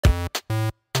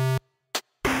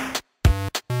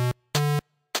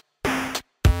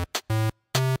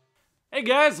Hey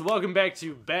guys, welcome back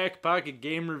to Back Pocket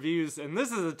Game Reviews, and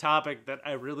this is a topic that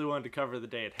I really wanted to cover the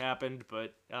day it happened,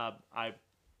 but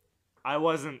I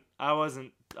wasn't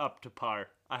up to par.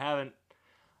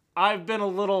 I've been a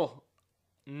little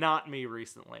not me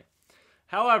recently.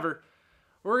 However,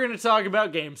 we're gonna talk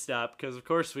about GameStop because of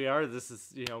course we are. This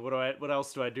is what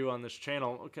else do I do on this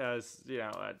channel? Because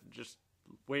I just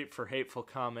wait for hateful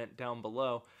comment down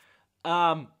below.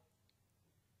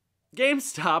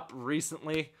 GameStop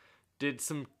recently did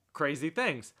some crazy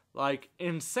things, like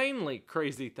insanely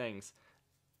crazy things,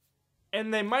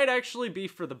 and they might actually be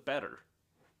for the better.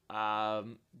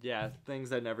 Yeah,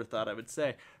 things I never thought I would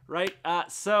say, right?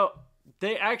 So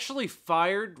they actually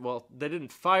fired, well, they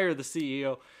didn't fire the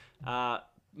CEO.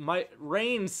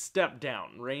 Reigns stepped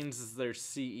down. Reigns is their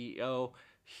CEO.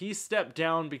 He stepped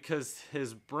down because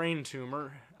his brain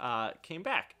tumor came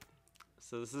back.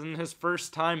 So this isn't his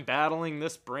first time battling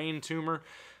this brain tumor.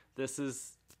 This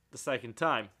is the second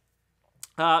time.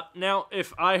 Now,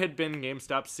 if I had been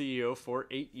GameStop CEO for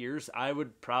 8 years, I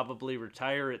would probably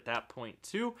retire at that point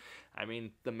too. I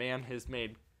mean, the man has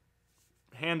made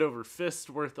hand over fist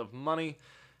worth of money.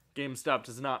 GameStop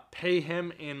does not pay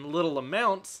him in little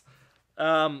amounts.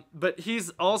 But he's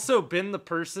also been the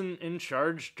person in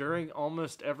charge during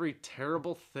almost every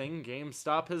terrible thing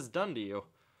GameStop has done to you.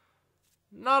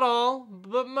 Not all,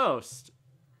 but most.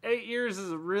 8 years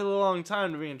is a really long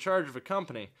time to be in charge of a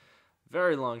company.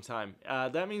 Very long time.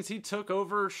 That means he took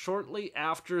over shortly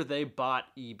after they bought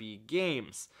EB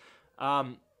Games.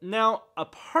 Now, a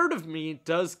part of me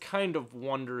does kind of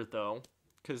wonder, though,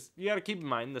 because you got to keep in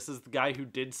mind, this is the guy who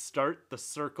did start the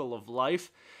circle of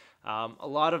life. A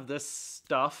lot of this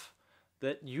stuff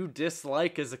that you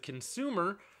dislike as a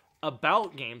consumer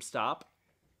about GameStop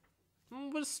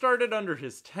was started under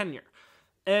his tenure.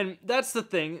 And that's the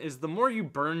thing, is the more you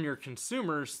burn your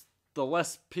consumers, the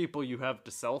less people you have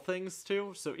to sell things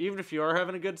to. So even if you are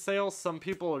having a good sale, some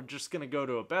people are just going to go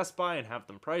to a Best Buy and have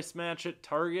them price match it.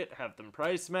 Target, have them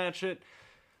price match it.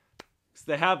 Because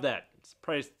they have that. It's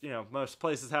price, most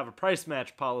places have a price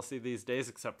match policy these days,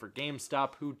 except for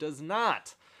GameStop, who does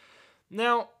not.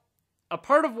 Now, a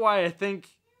part of why I think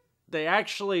they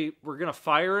actually were going to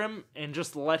fire him and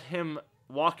just let him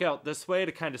walk out this way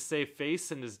to kind of save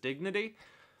face and his dignity,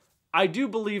 I do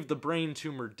believe the brain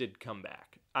tumor did come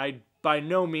back. I by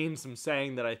no means am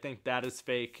saying that I think that is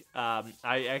fake.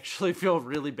 I actually feel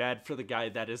really bad for the guy.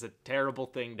 That is a terrible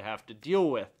thing to have to deal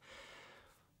with.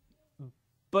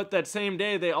 But that same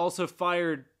day, they also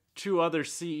fired 2 other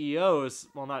CEOs.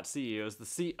 Well, not CEOs,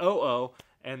 the COO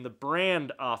and the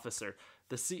brand officer.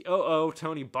 The COO,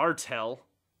 Tony Bartel,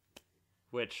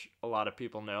 which a lot of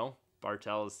people know.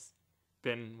 Bartel has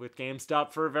been with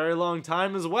GameStop for a very long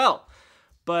time as well.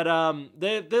 But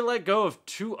they let go of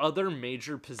 2 other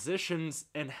major positions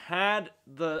and had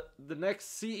the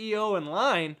next CEO in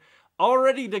line all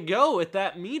ready to go at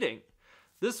that meeting.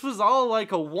 This was all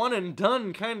like a one and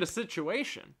done kind of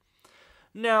situation.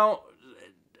 Now,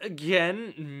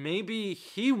 again, maybe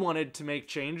he wanted to make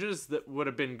changes that would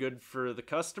have been good for the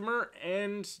customer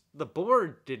and the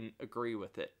board didn't agree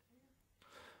with it.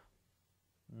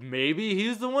 Maybe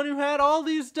he's the one who had all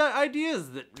these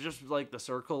ideas that just like the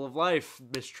circle of life,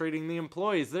 mistreating the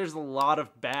employees. There's a lot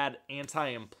of bad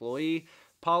anti-employee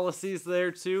policies there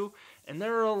too. And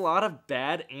there are a lot of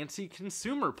bad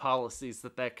anti-consumer policies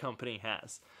that company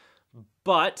has.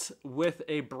 But with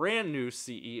a brand new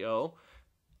CEO,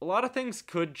 a lot of things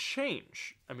could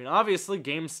change. I mean, obviously,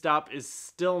 GameStop is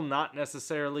still not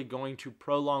necessarily going to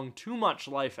prolong too much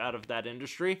life out of that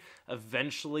industry.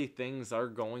 Eventually, things are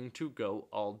going to go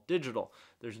all digital.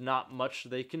 There's not much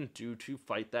they can do to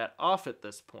fight that off at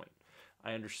this point.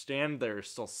 I understand there are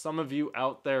still some of you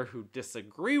out there who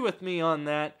disagree with me on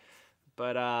that,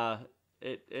 but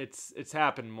it's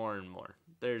happened more and more.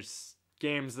 There's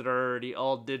games that are already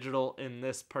all digital in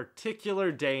this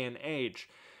particular day and age.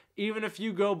 Even if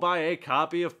you go buy a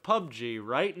copy of PUBG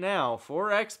right now for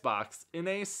Xbox in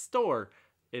a store,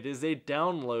 it is a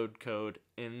download code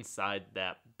inside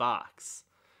that box.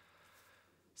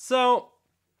 So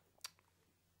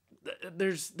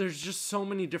there's just so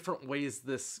many different ways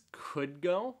this could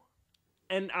go.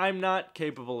 And I'm not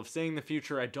capable of seeing the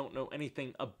future. I don't know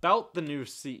anything about the new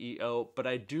CEO, but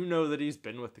I do know that he's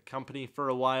been with the company for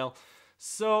a while.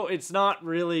 So it's not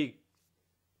really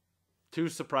too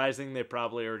surprising. They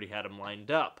probably already had him lined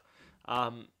up.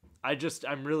 I'm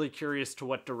really curious to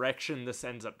what direction this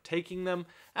ends up taking them.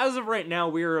 As of right now,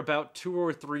 we are about 2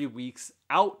 or 3 weeks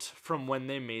out from when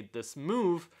they made this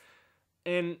move,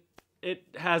 and it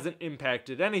hasn't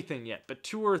impacted anything yet. But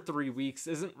 2 or 3 weeks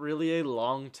isn't really a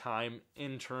long time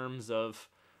in terms of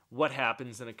what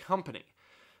happens in a company.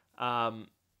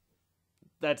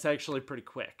 that's actually pretty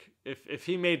quick. If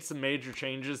he made some major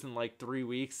changes in like 3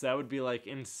 weeks, that would be like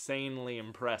insanely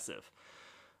impressive.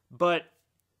 But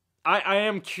I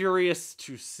am curious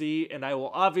to see, and I will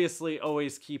obviously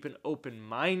always keep an open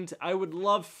mind. I would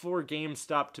love for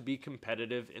GameStop to be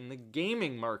competitive in the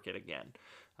gaming market again.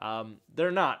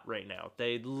 They're not right now.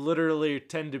 They literally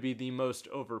tend to be the most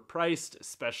overpriced,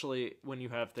 especially when you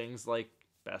have things like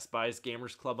Best Buy's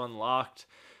Gamers Club Unlocked.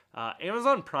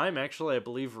 Amazon Prime actually, I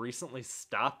believe, recently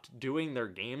stopped doing their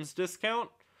games discount,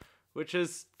 which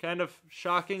is kind of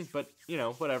shocking, but, you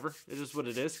know, whatever. It is what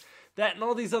it is. That and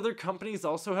all these other companies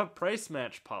also have price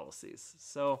match policies.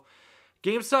 So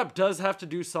GameStop does have to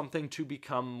do something to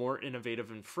become more innovative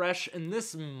and fresh, and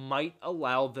this might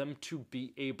allow them to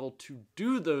be able to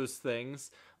do those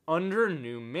things under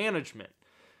new management.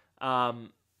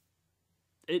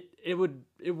 It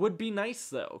would be nice,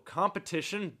 though.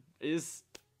 Competition is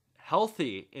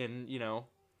healthy in, you know,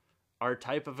 our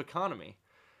type of economy.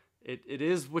 It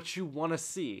is what you want to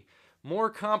see.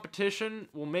 More competition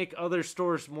will make other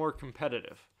stores more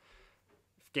competitive.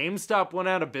 If GameStop went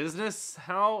out of business,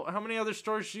 how many other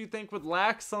stores do you think would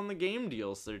lax on the game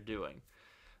deals they're doing?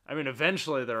 I mean,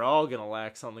 eventually they're all going to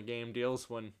lax on the game deals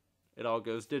when it all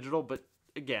goes digital, but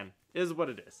again, is what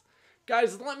it is.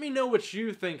 Guys, let me know what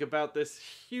you think about this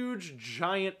huge,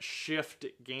 giant shift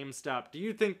at GameStop. Do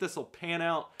you think this will pan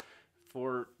out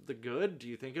for the good? Do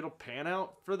you think it'll pan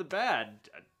out for the bad?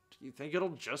 Do you think it'll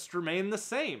just remain the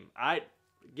same? I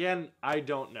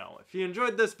don't know. If you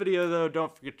enjoyed this video, though,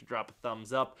 don't forget to drop a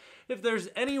thumbs up. If there's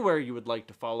anywhere you would like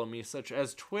to follow me, such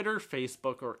as Twitter,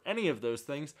 Facebook, or any of those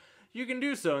things, you can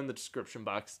do so in the description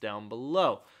box down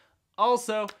below.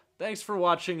 Also, thanks for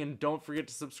watching, and don't forget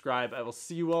to subscribe. I will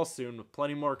see you all soon with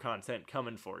plenty more content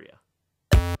coming for you.